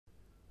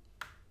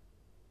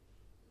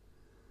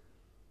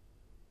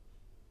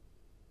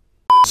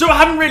So I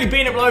haven't really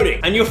been uploading,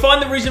 and you'll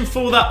find the reason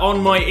for that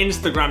on my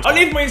Instagram. I'll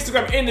leave my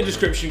Instagram in the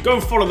description. Go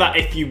and follow that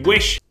if you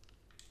wish.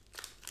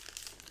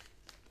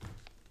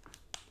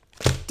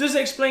 Does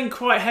explain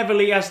quite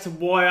heavily as to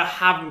why I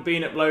haven't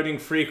been uploading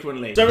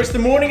frequently. So it's the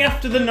morning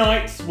after the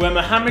night where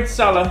Mohamed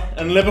Salah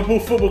and Liverpool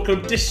Football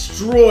Club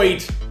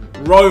destroyed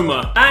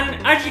Roma.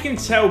 And as you can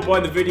tell by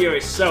the video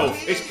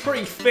itself, it's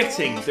pretty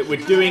fitting that we're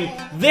doing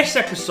this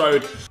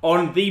episode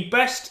on the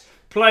best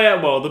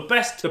player, well, the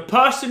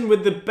person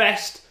with the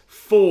best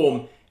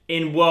form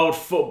in world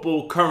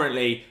football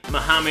currently,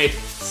 Mohamed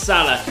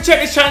Salah.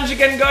 Check this challenge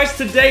again, guys.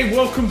 Today,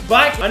 welcome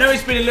back. I know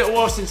it's been a little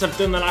while since I've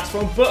done the last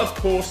one, but of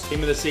course,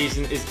 team of the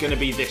season is going to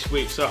be this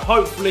week, so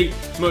hopefully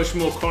much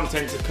more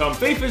content to come.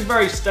 FIFA is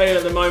very stale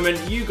at the moment.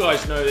 You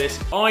guys know this.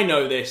 I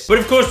know this. But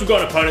of course, we've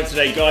got an opponent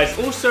today, guys.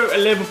 Also a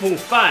Liverpool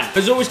fan.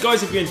 As always,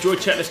 guys, if you enjoyed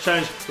Check This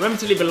Challenge, remember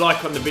to leave a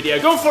like on the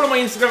video. Go and follow my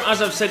Instagram,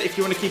 as I've said, if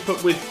you want to keep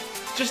up with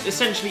just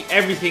essentially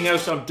everything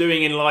else I'm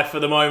doing in life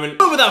at the moment.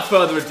 But without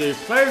further ado,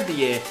 Player of the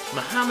Year,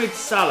 Mohamed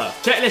Salah.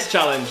 Checklist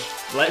challenge,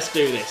 let's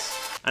do this.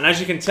 And as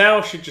you can tell,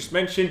 I should just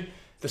mention,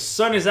 the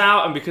sun is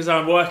out, and because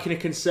I work in a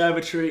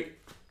conservatory,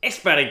 it's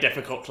very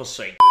difficult to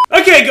see.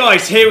 Okay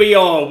guys, here we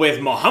are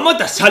with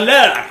Mohamed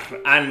Salah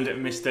and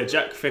Mr.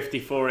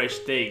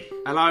 Jack54HD.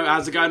 Hello,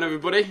 how's it going,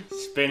 everybody?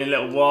 It's been a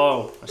little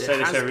while. I say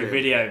this every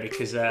video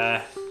because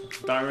I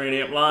don't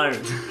really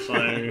upload, so...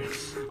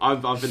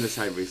 I've been the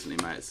same recently,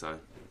 mate, so...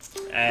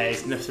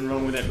 There's nothing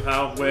wrong with it,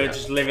 pal. We're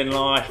just living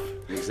life.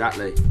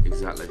 Exactly.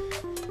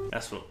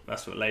 That's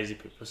what lazy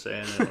people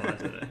say, isn't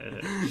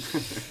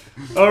it?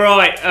 All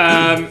right.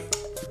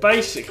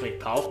 Basically,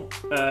 pal,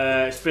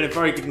 it's been a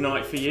very good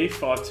night for you.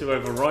 5-2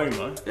 over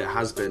Roma. It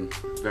has been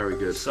very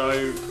good.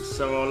 So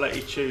I'll let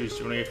you choose.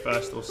 Do you want to go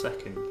first or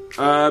second?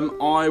 I'll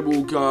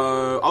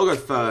go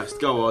first.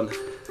 Go on.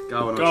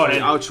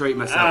 I'll treat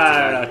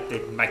myself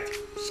today. Mate.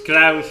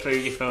 Scroll through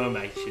your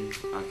formation.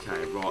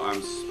 Okay, right.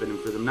 I'm spinning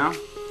through them now.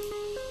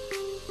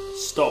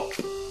 Stop.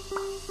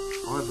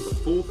 I've got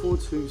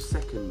 4-4-2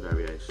 second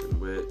variation,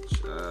 which,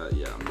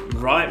 yeah.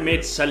 Right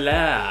mid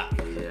Salah.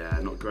 Yeah,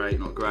 not great.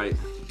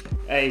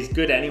 Hey, he's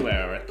good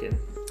anywhere, I reckon.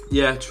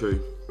 Yeah,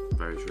 true.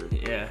 Very true.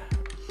 Yeah.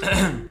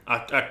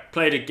 I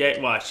played a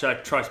game, well, I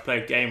tried to play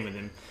a game with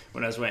him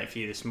when I was waiting for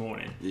you this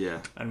morning. Yeah.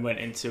 And went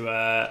into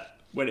the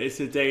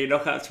daily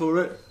knockout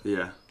tournament.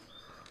 Yeah.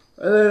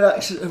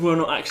 Well,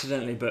 not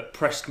accidentally, but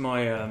pressed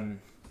my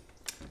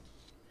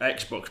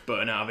Xbox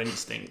button out of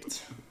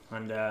instinct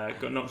and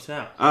got knocked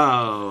out.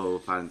 Oh,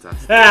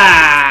 fantastic.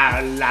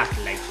 Ah,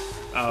 lovely.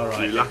 All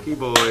right. You lucky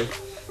boy.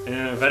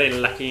 Yeah, very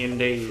lucky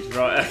indeed.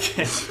 Right,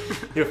 okay.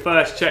 Your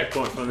first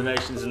checkpoint from the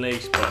Nations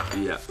League spot.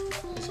 Yeah.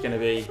 It's going to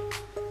be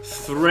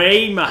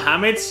 3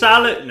 Mohamed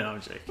Salah. No,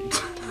 I'm joking.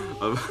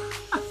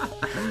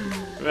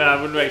 Well, I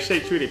wouldn't make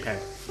sense, really, Pen.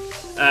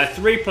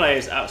 3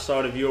 players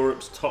outside of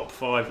Europe's top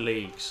 5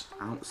 leagues.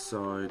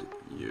 Outside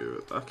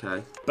Europe,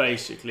 okay.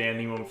 Basically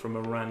anyone from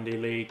a randy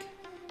league.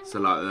 So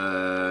like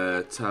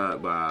the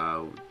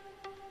well,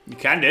 you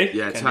can do.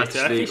 Yeah,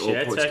 Turkish league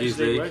or Portuguese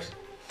league.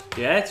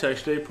 Yeah,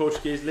 Turkish league,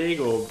 Portuguese league,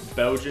 or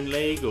Belgian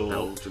league,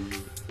 or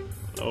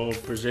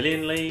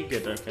Brazilian league. I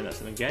don't think that's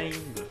in the game.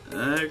 But...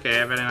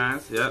 Okay, very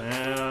nice.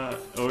 Yeah.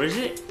 Or is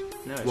it?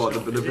 No. It's what?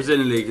 Not, the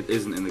Brazilian league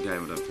isn't in the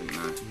game. I don't think.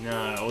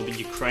 No. No, or the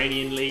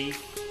Ukrainian league.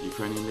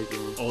 Ukrainian league.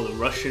 Yeah. Or the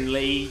Russian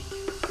league.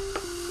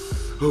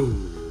 Ooh.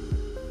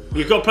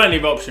 You've got plenty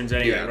of options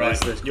anyway, yeah, right?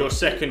 That's your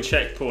second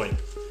checkpoint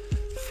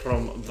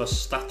from the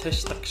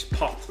statistics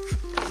pot.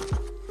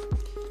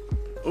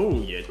 Oh,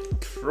 yeah,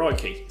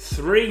 crikey.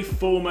 3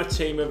 former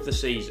team of the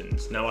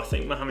seasons. Now, I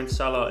think Mohamed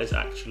Salah is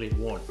actually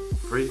 1.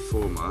 3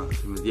 former?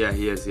 Yeah,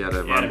 he is. He had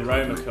a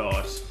Roma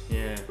card.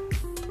 Yeah.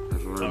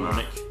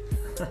 Ironic.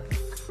 Do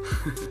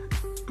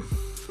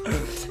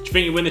you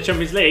think you win the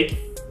Champions League?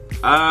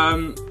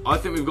 I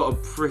think we've got a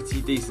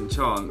pretty decent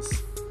chance.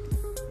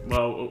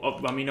 Well,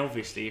 I mean,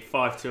 obviously,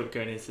 5-2 up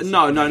going into the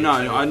No, I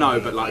know,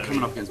 but like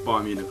coming up against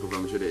Bayern Munich or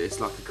Real Madrid, it's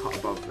like a cut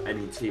above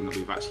any team that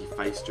we've actually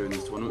faced during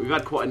this tournament. We've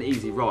had quite an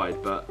easy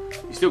ride, but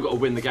you still got to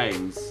win the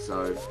games,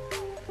 so...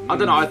 I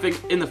don't know, I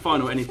think in the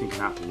final anything can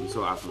happen. You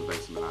saw it happen with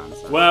AC Milan.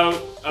 So.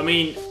 Well, I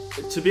mean,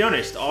 to be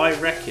honest, I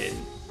reckon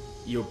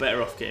you're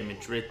better off getting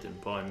Madrid than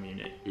Bayern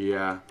Munich.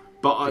 Yeah,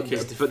 but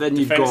then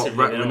you've got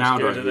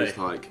Ronaldo, who's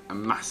like a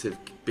massive,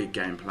 big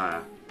game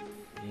player.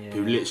 Yeah.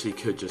 Who literally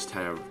could just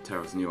tear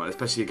us a new one,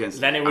 especially against.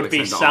 Then it would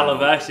be Salah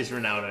versus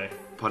Ronaldo.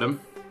 Pardon?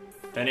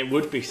 Then it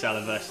would be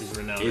Salah versus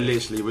Ronaldo. It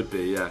literally would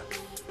be, yeah.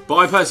 But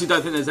I personally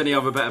don't think there's any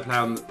other better player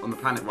on the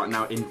planet right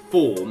now in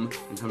form,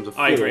 in terms of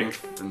form,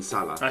 than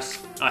Salah. I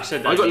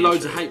said that. I got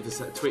loads of hate for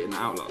tweeting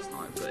that out last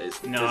night, but it's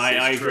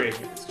I agree.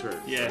 It's true.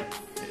 Yeah,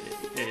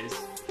 it is.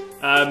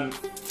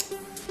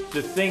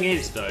 The thing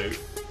is, though,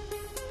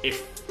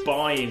 if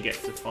Bayern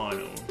gets to the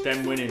final,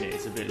 then winning it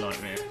is a bit like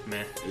meh.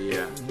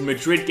 Yeah. If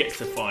Madrid gets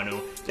to the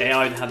final, they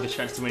either have the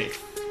chance to win it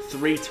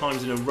 3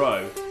 times in a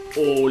row,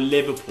 or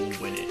Liverpool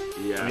win it.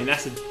 Yeah. I mean,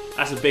 that's a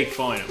big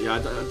final. Yeah,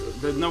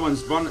 no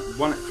one's won it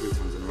 3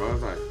 times in a row,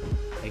 have they?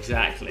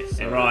 Exactly.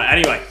 Right.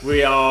 Anyway,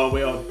 we are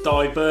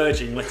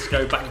diverging. Let's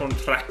go back on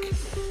track.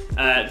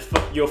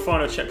 Your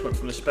final checkpoint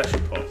from the special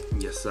pod.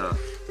 Yes, sir.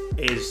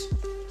 Is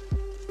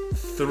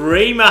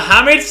 3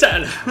 Mohamed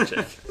Salah.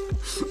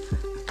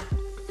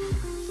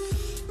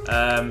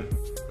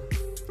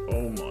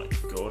 Oh my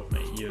god,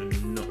 mate, you're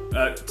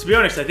not. To be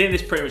honest, I think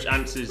this pretty much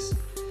answers.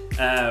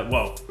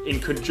 Well, in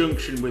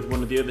conjunction with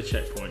one of the other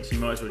checkpoints, you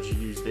might as well just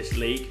use this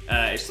league.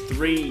 It's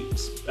 3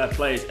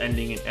 players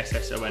ending in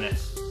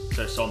SSONS,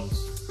 so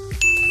Sons.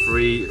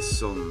 3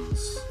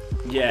 Sons.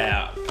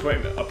 Yeah,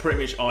 pretty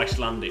much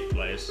Icelandic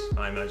players,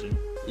 I imagine.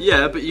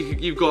 Yeah, but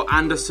you've got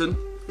Anderson,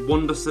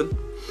 Wanderson.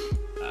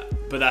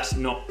 But that's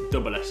not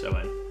double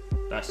SON.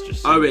 That's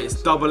just. Oh,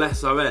 it's double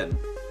SON.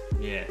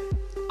 Yeah.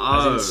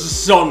 Oh.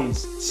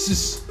 Sons.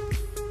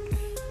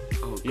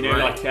 Oh, you know,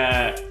 like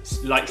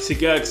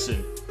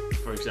Sigurdsson,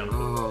 for example.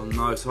 Oh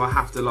no! So I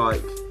have to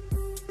like.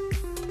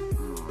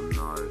 Oh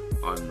no!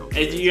 I'm not.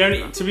 You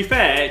only, to be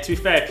fair, if you,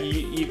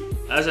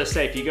 as I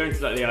say, if you go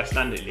into like the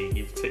Icelandic league,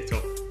 you've ticked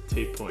off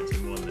 2 points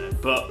and 1 there.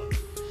 But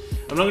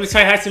I'm not going to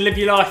tell you how to live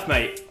your life,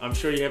 mate. I'm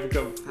sure you haven't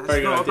got very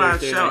good idea. That's not a bad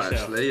shout,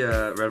 actually,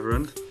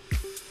 Reverend.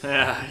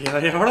 Right,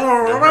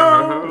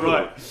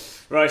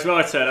 it's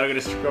my turn. I'm going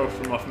to scroll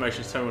from my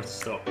formations. Tell me when to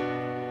stop.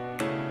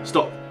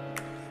 Stop.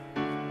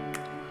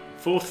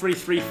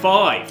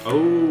 4-3-3-5.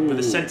 Oh. With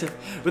a centre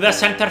forward.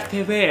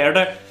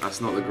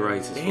 That's not the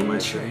greatest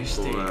formation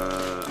Interesting. for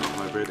a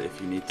hybrid. If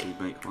you need to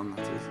make one,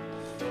 that is.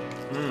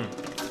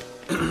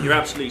 You're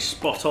absolutely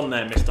spot on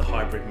there, Mr.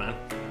 Hybrid Man.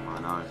 I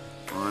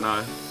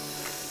know.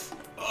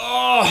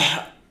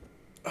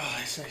 Oh,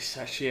 it's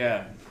actually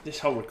this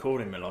whole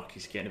recording malarkey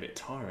is getting a bit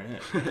tiring,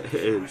 isn't it? It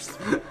is.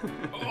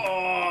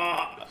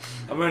 Oh,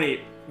 I'm only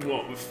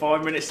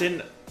 5 minutes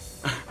in.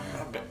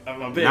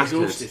 I'm a bit Knackered.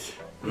 exhausted.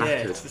 Knackered.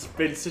 Yeah, it's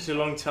been such a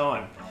long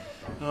time.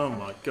 Oh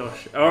my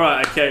gosh. All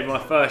right, okay, my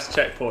first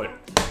checkpoint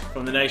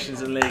from the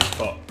Nations and League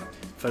pot.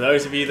 For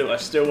those of you that are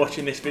still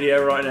watching this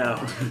video right now,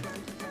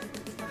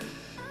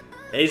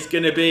 is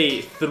going to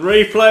be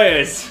 3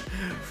 players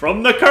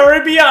from the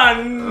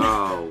Caribbean.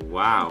 Oh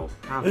wow!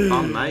 Have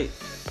fun, mate.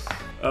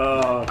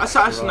 Oh, That's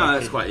actually no,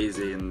 that's quite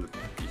easy, and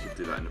you could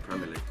do that in the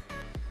Premier League.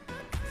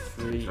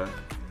 3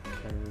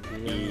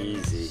 Caribbean.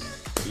 Easy.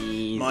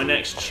 My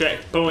next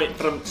checkpoint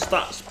from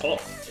Stats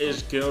Pot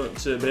is going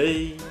to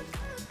be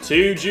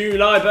 2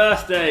 July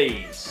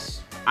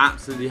birthdays.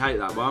 Absolutely hate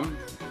that one.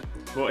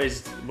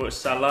 What's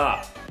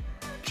Salah?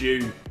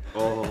 June.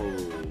 Oh.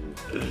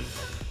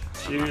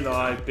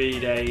 July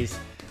B-days.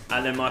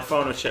 And then my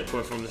final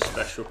checkpoint from the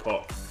special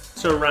pot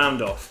to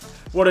round off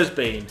what has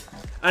been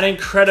an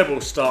incredible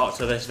start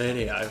to this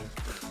video.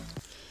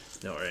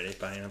 Not really,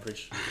 bang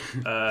average.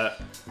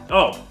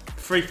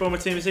 3 former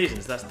team of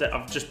seasons.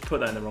 I've just put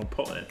that in the wrong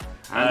pot then.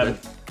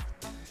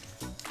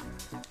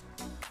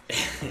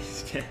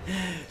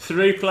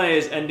 3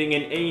 players ending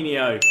in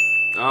Enio.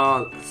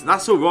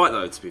 That's all right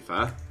though. To be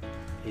fair.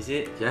 Is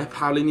it? Yeah,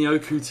 Paulinho,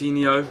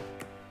 Coutinho.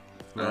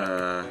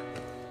 Right.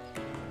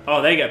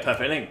 Oh, there you go,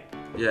 perfect link.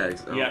 Yeah,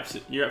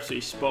 exactly. You're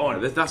absolutely spot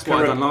on. That's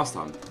what I done last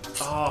time.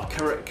 Oh,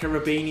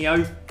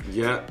 Carabinho.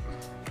 Yeah.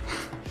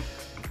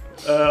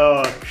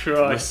 Oh,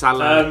 Christ.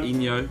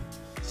 Saladinho.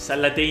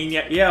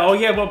 Saladinho. Yeah, oh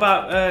yeah, what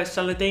about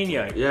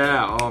Saladinho?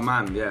 Yeah, oh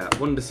man, yeah.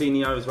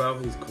 Wondersinho as well,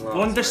 he's class.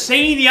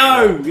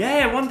 Wondersinho!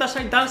 Yeah,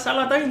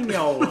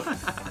 Saladinho.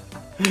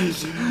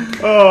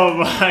 Oh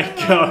my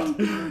god.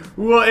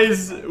 What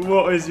is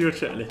your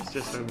checklist?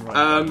 Just so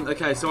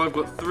okay, so I've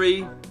got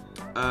 3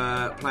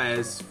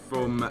 players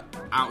from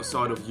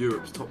outside of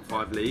Europe's top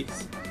 5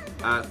 leagues,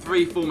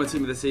 3 former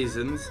team of the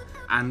seasons,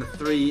 and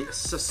 3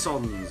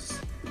 saisons.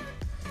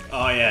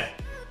 Oh yeah,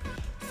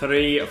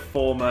 3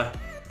 former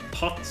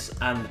pots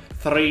and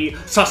 3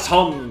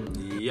 saisons.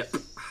 Yep,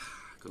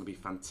 gonna be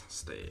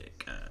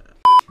fantastic.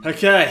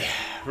 Okay,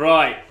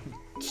 right.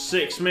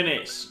 6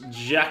 minutes,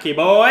 Jackie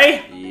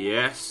boy.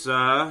 Yes,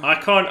 sir. I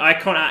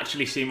can't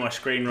actually see my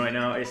screen right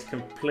now. It's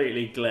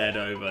completely glared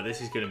over.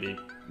 This is going to be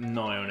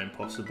nigh on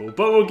impossible,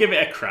 but we'll give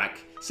it a crack.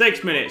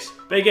 6 minutes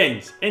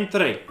begins in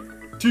 3,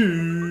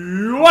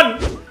 2, 1.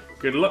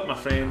 Good luck, my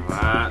friend.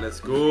 Alright, let's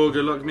go.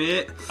 Good luck,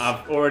 mate.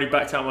 I've already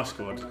backed out my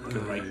squad.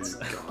 Great.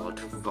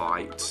 God,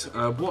 right.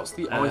 What's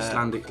the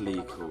Icelandic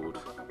league called?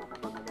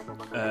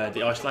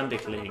 The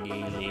Icelandic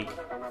league.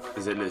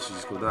 Is it literally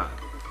just called that?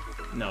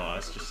 No, I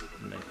was just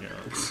making it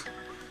up.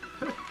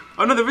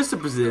 Oh no, there is a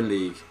Brazilian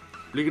league.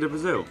 Liga do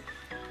Brazil.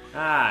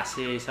 Ah,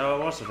 see, so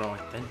I was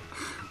right then.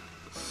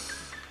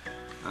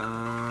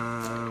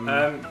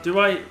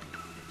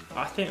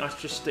 I think I should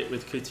just stick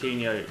with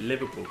Coutinho,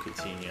 Liverpool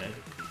Coutinho,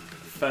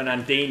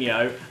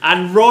 Fernandinho,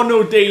 and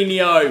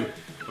Ronaldinho.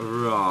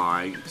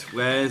 Right,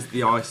 where's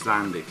the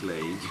Icelandic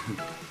league?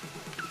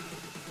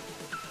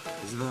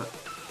 Is that?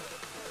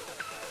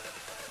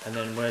 And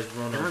then where's I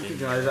don't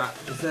think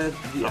Ronaldinho? is there?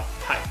 Yeah.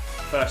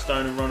 First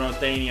owner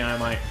Ronaldinho,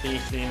 mate. Can you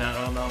see that?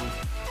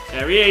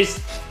 There he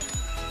is.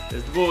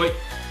 There's the boy.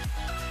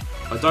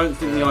 I don't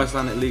think the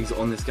Icelandic league's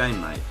on this game,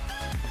 mate.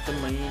 The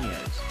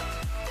Mourinho's.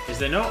 Is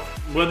there not?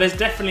 Well, there's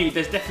definitely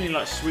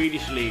like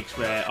Swedish leagues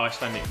where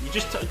Icelandic. You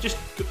just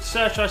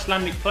search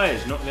Icelandic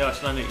players, not the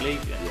Icelandic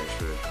league. Then. Yeah,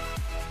 true.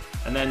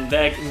 And then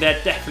they're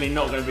definitely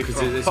not going to be.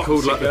 Because it's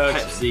called like the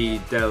Pepsi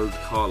del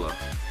Carla.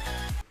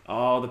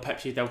 Oh, the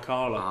Pepsi del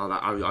Carla.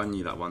 Oh, I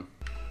knew that one.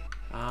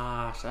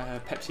 Ah, so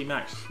Pepsi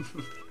Max.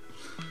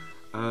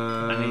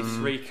 I I need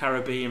 3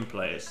 Caribbean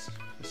players.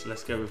 So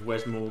let's go with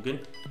Wes Morgan.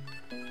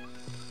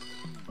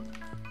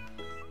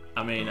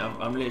 I mean,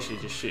 I'm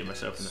literally just shooting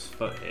myself in the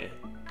foot here.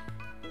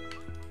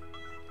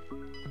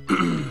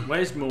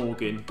 Wes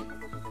Morgan.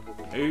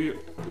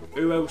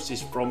 Who else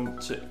is from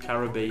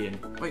Caribbean?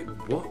 Wait,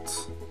 what?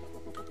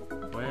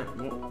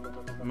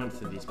 What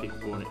month are these people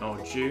born in? Oh,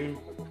 June.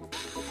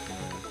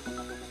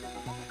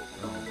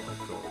 Oh my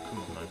god, come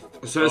on,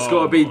 man. So it's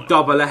got to be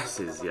double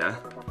S's, yeah?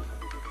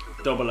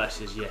 Double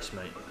S's, yes,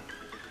 mate.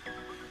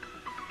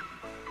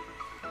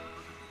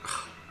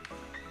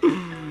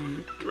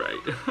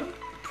 Great.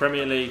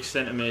 Premier League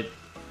centre mid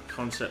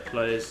concept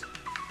players.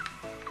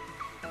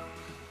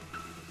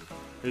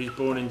 Who's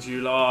born in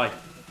July?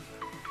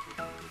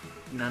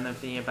 None of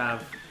the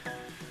above.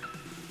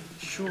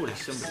 Surely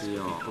somebody's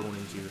going to be born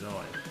in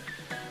July.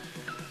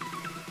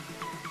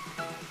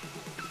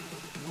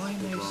 Why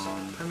no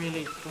Premier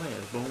League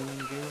players born in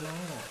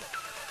July?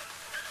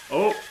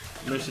 Oh,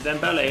 Moussa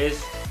Dembele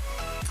is.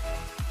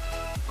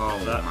 Oh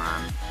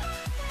man.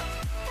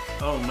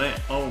 Oh mate.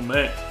 Oh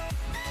mate.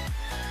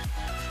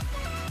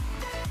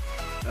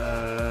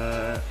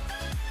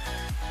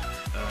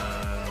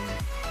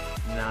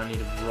 Now I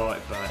need a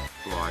right back.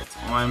 Right,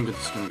 I'm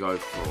just going to go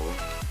for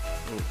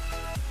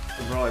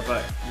the right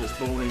back that's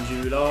born in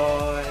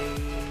July.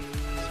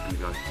 Just going to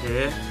go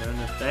here. None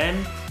of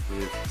them.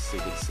 With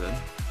Sigurdsson.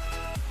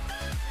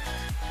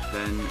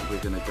 Then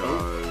we're going to go...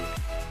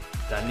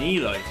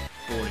 Danilo,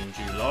 born in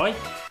July.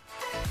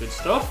 Good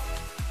stuff.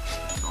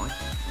 Nice.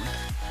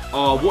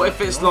 Oh, what if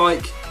it's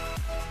like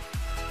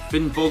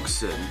Finn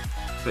Bogson,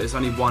 but it's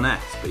only one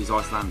S, but he's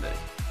Icelandic?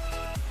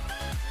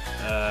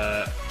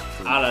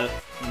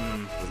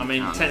 I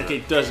mean, technically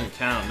it doesn't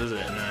count, does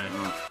it? No.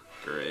 Oh,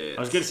 great. I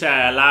was going to say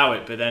I allow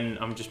it, but then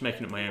I'm just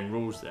making up my own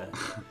rules there.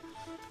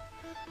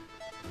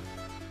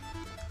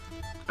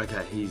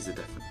 Okay, he's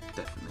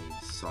definitely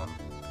Son.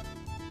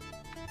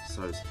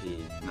 So's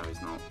he. No,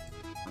 he's not.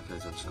 Okay,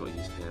 so I've just got to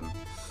use him.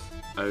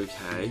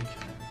 Okay.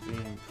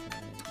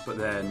 But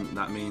then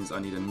that means I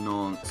need a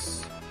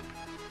nonce.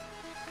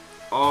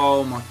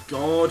 Oh my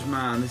god,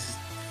 man, this is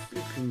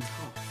flipping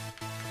tough.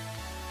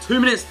 2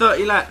 minutes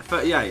 38.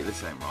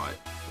 This ain't right.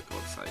 For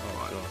God's sake,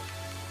 right. God.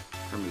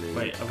 Premier League.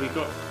 Wait, have we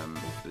got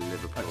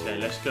Liverpool? Okay,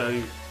 let's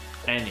go.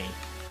 Any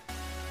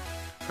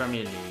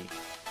Premier League.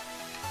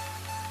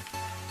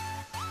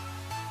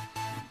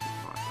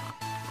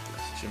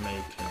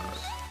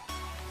 Jamaicans.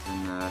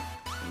 Then I'm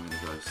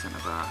gonna go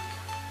centre back.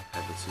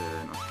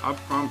 Everton. I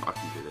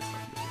can do this.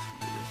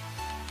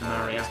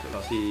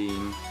 Mariappa.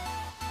 Keane.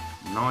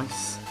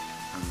 Nice.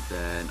 And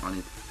then I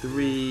need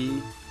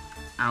 3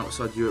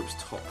 outside Europe's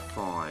top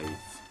 5.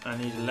 I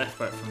need a left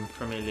back from the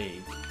Premier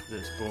League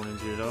that's born in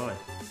July.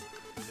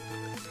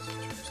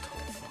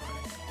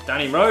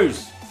 Danny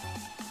Rose.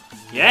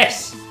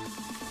 Yes.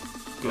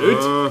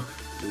 Good.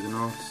 Really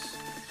nice.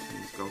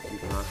 He's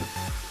goalkeeper.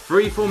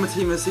 3 former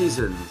team of the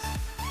seasons.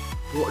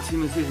 What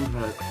team of the season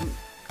player? I think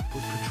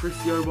was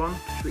Patricio one.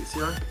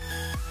 Patricio. No,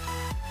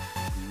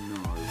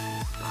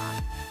 it's bad.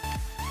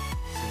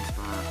 Since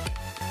back.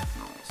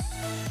 Nice.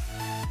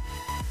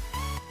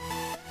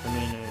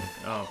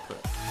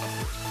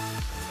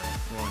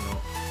 Why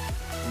not?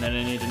 And then I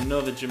need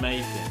another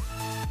Jamaican.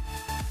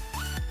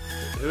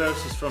 Who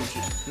else is from?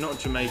 Not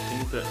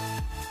Jamaican, but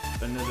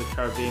another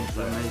Caribbean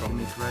player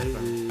from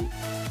Premier League.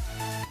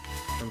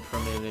 From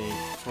Premier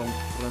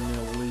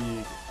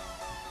League.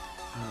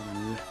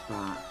 Left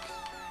back.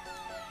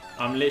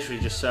 I'm literally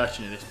just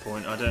searching at this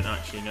point. I don't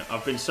actually know.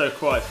 I've been so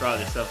quiet throughout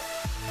this stuff.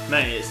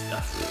 Mate,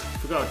 I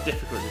forgot how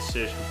difficult this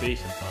search can be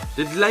sometimes.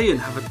 Did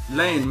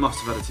Lane must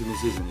have had a team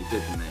this season, he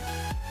did, didn't he?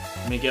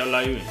 Miguel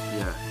Layun?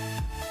 Yeah.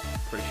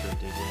 Pretty sure he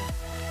did, yeah.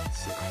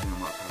 So I think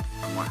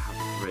I might have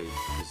 3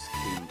 because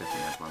Keane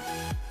definitely had one.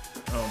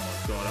 Oh my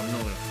god, I'm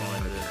not going to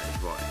find it.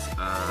 Right.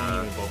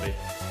 Bobby.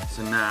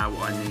 So now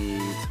I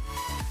need...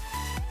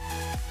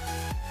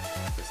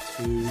 There's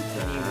 2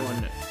 there.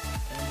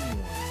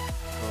 Anyone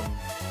from...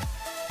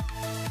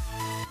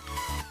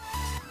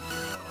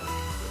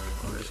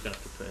 I'm just going to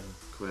have to put in...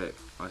 Quick,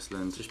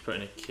 Iceland. Just put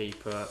in a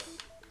keeper.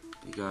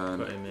 You go.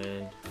 Put him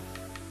in.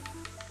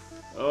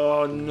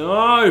 Oh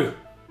no!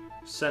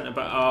 Centre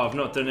back. Oh, I've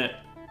not done it.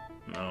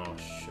 Oh,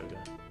 sugar.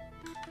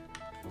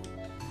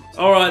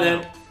 Alright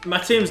then. My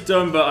team's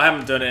done, but I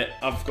haven't done it.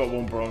 I've got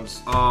 1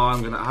 bronze. Oh,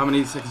 how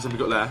many seconds have we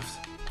got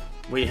left?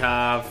 We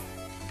have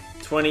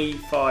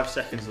 25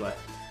 seconds left.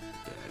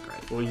 Yeah,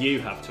 great. Well, you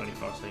have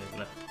 25 seconds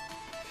left.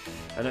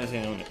 I don't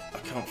think I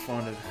can't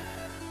find it.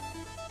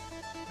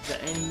 Is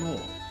there any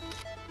more?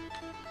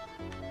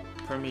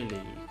 Premier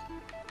League.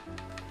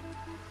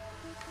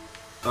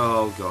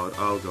 Oh god,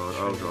 oh god,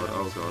 oh god,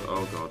 oh god,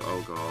 oh god,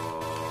 oh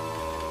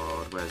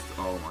god. where's...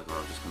 Oh my god,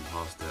 I've just gone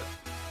past it.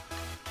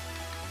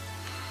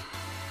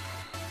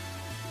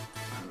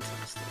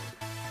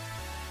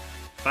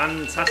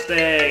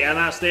 Fantastic, and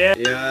that's it.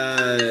 Yay!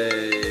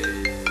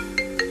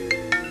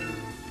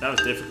 That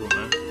was difficult,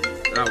 man.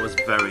 That was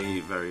very,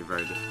 very,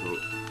 very difficult.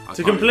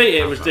 To complete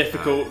it was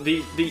difficult.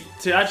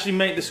 To actually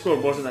make the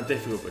squad wasn't that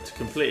difficult, but to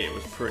complete it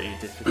was pretty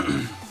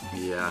difficult.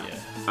 Yeah.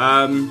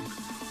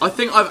 I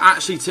think I've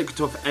actually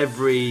ticked off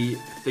every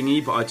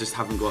thingy, but I just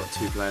haven't got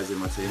 2 players in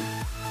my team.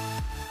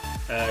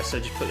 So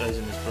just put those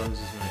in as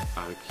bronzes, mate.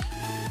 Okay.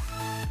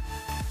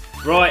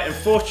 Right,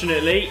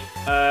 unfortunately,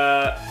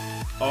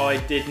 I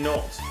did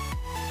not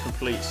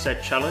complete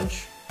said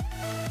challenge.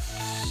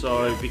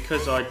 So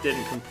because I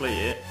didn't complete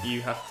it,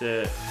 you have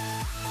to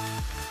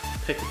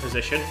pick a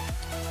position.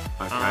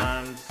 Okay.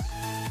 And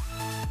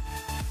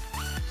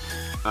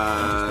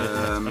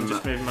I'm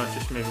just moving my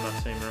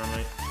team around,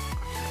 mate.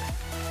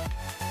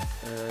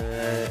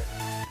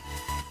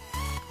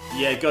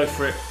 Yeah, go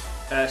for it.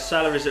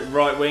 Salah is at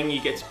right wing.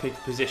 You get to pick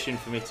a position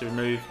for me to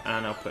remove,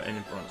 and I'll put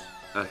in bronze.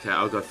 Okay,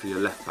 I'll go for your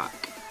left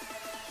back.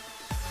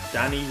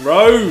 Danny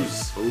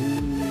Rose.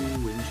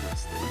 Ooh,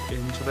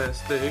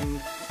 interesting.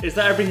 Is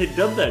that everything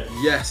done then?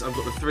 Yes, I've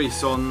got the 3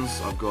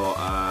 Sons. I've got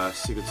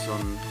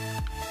Sigurdsson,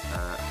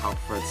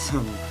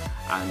 Halfredsson,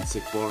 and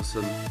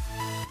Sigborsson.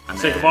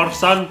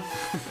 Sigborsson.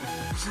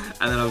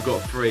 And then I've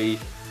got 3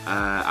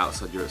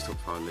 outside Europe's top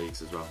 5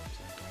 leagues as well.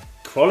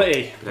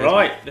 Quality.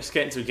 Right, let's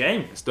get into a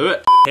game. Let's do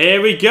it. Here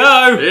we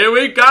go. Here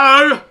we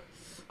go.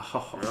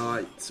 Oh.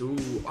 Right.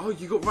 Ooh. Oh,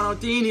 you got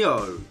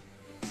Ronaldinho.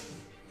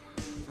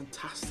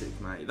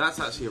 Fantastic, mate. That's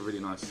actually a really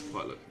nice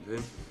quite look to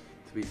him,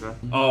 to be fair.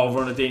 Oh,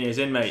 Ronaldinho's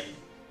in, mate.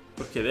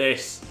 Look at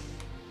this.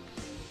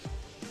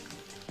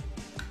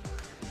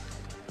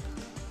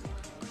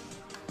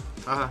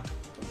 Haha.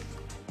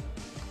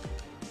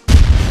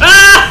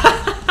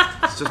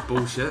 It's just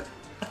bullshit.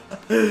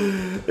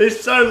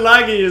 It's so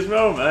laggy as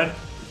well, man.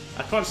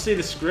 I can't see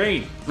the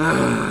screen.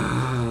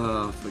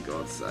 Oh, for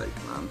God's sake,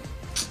 man.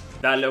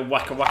 That little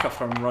waka waka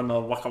from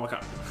Ronald waka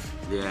waka.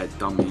 Yeah,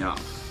 done me up.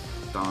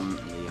 Done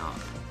me up.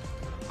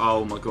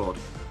 Oh my god.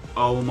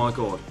 Oh my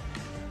god.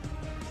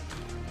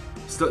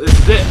 This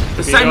is it.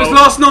 The same as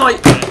last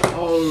night.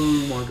 Oh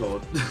my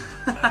god.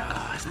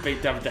 It's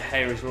beat David De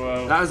Gea as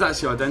well. That was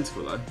actually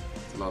identical though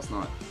to last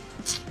night.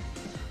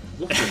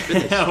 What a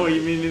finish. What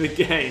you mean in the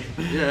game?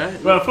 Yeah.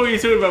 Well, I thought you were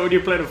talking about when you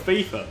played on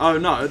FIFA. Oh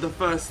no, the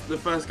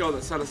first goal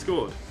that Salah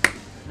scored.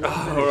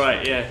 Oh,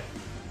 alright, yeah.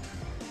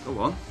 Go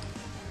on.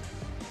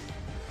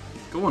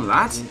 Go on,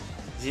 lad. Is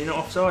he not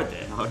offside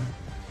there? No.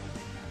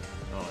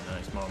 Oh no,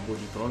 it's my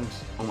woody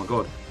bronze. Oh my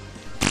god.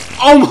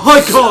 Oh my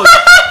god!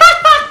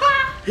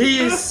 He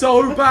is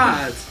so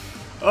bad.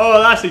 Oh,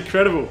 that's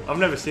incredible. I've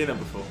never seen that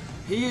before.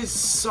 He is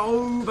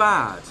so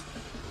bad.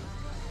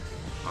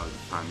 Oh,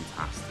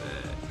 fantastic.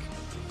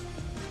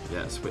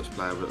 Yeah, switch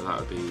player, that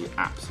would be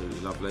absolutely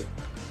lovely.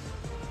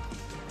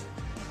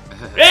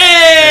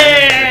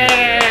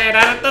 Yeah.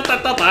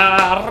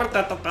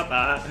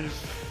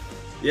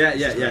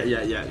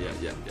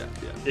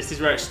 This is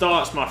where it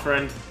starts, my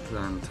friend.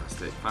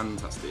 Fantastic.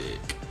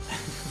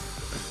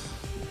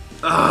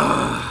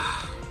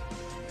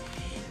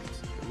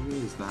 Who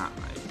is that,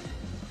 mate?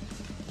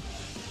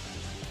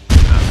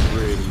 That's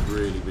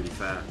really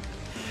fair.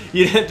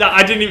 You know,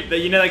 I didn't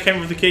even. You know that came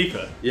with the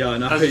keeper. Yeah, I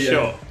know. That's a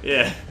shot.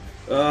 Yeah.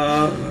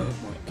 Oh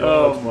my god.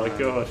 Oh my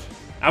god.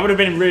 That would have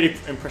been a really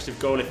impressive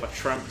goal if I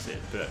tramped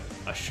it, but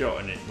I shot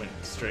and it went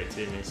straight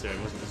to me, so it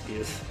wasn't as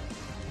good.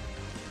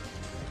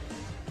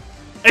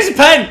 It's a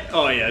pen!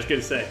 Oh yeah, I was going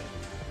to say.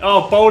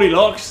 Oh, Baldy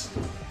locks.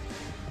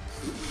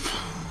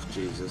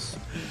 Jesus.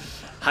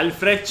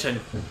 Halfredsen.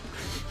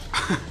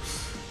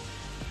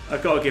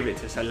 I've got to give it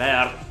to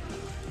Salah.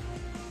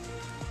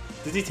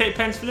 Did he take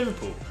pens for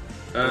Liverpool?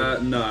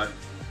 No.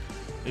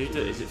 Who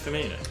did? Is it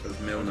Firmino? It was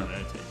Milner.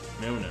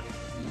 Milner.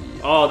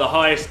 Yeah. Oh, the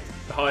highest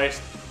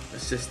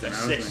assist.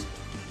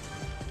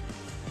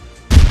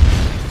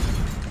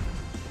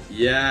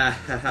 Yeah.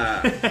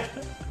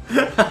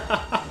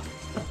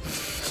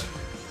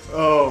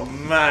 Oh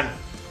man.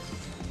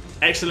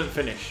 Excellent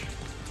finish.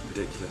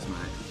 Ridiculous,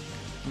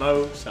 mate.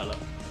 Mo Salah.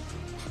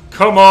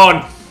 Come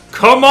on!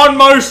 Come on,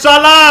 Mo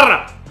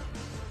Salah!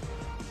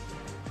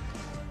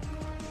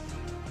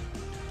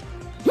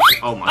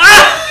 Oh my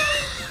god.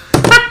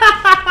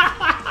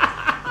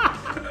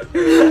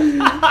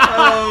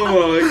 Oh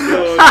my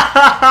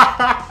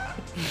god.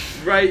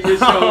 Rate your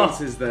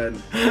chances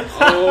then.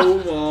 Oh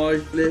my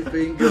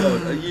flipping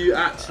god. Are you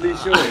actually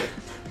sure?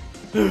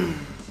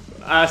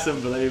 That's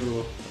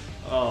unbelievable.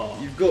 Oh,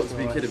 you've got to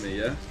be kidding me,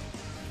 yeah?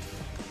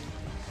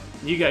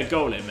 You get a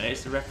goal in, mate.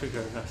 It's the replica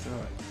of last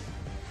night.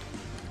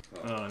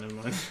 Oh, never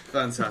mind.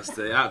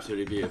 Fantastic.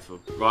 Absolutely beautiful.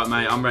 Right,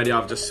 mate, I'm ready.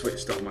 I've just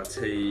switched up my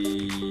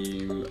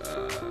team.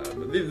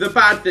 The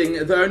bad thing,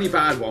 the only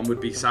bad one would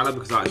be Salah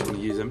because I actually want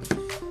to use him.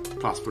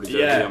 Plus, probably do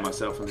it on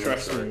myself.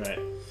 Trust me, mate.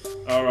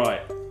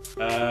 Alright.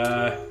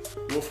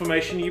 What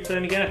formation are you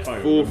playing again? I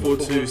can't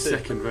 4-4-2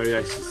 second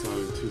variation, so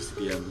 2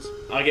 CPMs.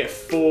 I get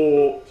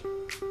 4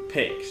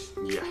 picks.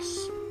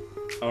 Yes.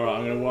 Alright,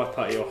 I'm going to wipe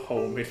out your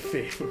whole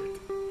midfield.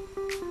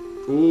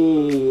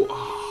 Ooh.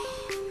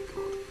 Oh,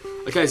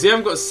 God. Okay, so you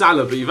haven't got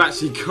Salah, but you've got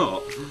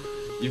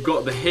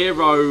the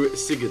hero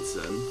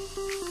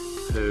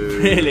Sigurdsson, who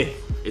Really?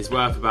 is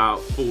worth about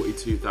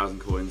 42,000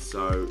 coins.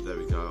 So there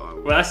we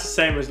go. Well, that's the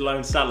same as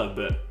Lone Salah,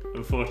 but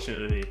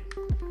unfortunately,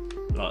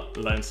 like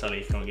Lone Salah,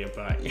 you can't get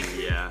back.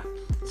 Yeah.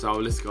 So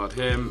I'll discard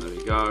him. There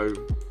we go.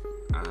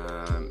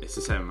 It's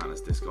the same amount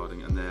as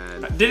discarding, and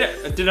then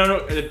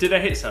Did I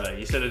hit Salah?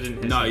 You said I didn't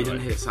hit. no, Salah, you didn't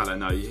right? hit Salah.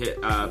 No, you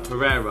hit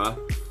Pereira,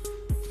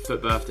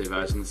 FUT birthday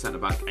version, the centre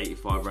back,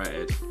 85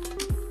 rated.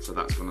 So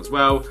that's gone as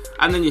well.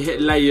 And then you hit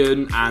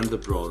Leon and the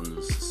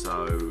bronze.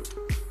 So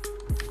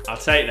I'll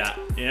take that.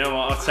 You know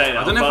what? I'll take that.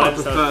 I don't know if I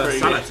Valencia's prefer pretty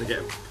Salah good.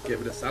 to get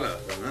rid of Salah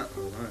than that. I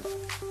don't know.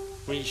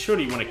 Well, you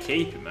surely want to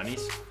keep him, man.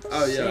 He's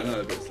Oh yeah, sick. I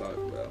know, but it's like,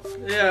 well,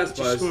 yeah, I Just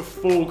suppose. scored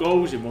 4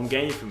 goals in one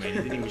game for me. He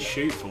didn't even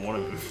shoot for one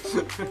of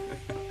them.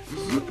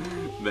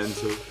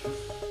 Mental.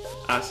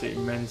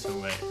 Absolutely mental,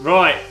 mate.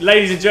 Right,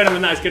 ladies and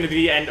gentlemen, that is going to be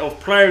the end of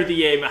Player of the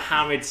Year,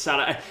 Mohamed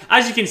Salah.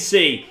 As you can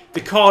see,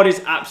 the card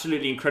is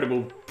absolutely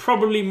incredible.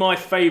 Probably my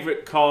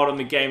favourite card on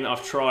the game that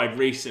I've tried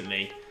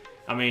recently.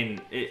 I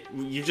mean,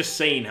 you've just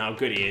seen how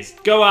good he is.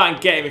 Go out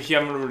and get him if you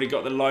haven't already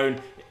got the loan.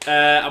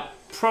 I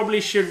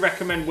probably should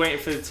recommend waiting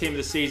for the Team of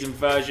the Season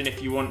version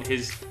if you want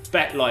his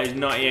bet, like his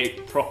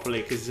 98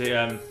 properly, because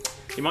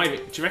he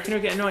might. Do you reckon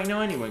he'll get a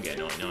 99? He won't get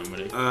a 99, will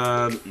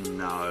he?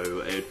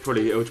 No, it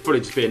would probably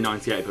just be a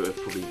 98, but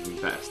with probably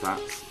even better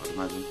stats, I'd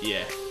imagine.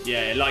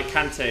 Yeah, like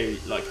Kante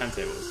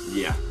was.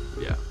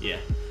 Yeah.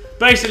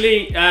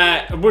 Basically,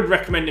 I would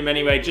recommend him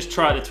anyway. Just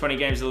try out the 20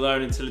 games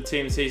alone until the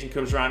team season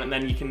comes around, and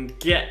then you can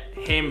get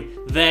him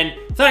then.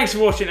 Thanks for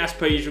watching, as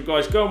per usual,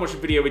 guys. Go and watch the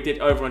video we did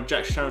over on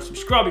Jack's channel.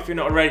 Subscribe if you're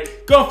not already.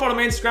 Go and follow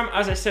me on Instagram,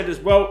 as I said as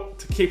well,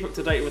 to keep up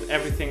to date with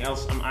everything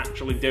else I'm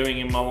actually doing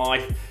in my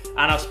life.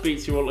 And I'll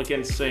speak to you all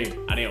again soon.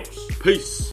 Adios. Peace.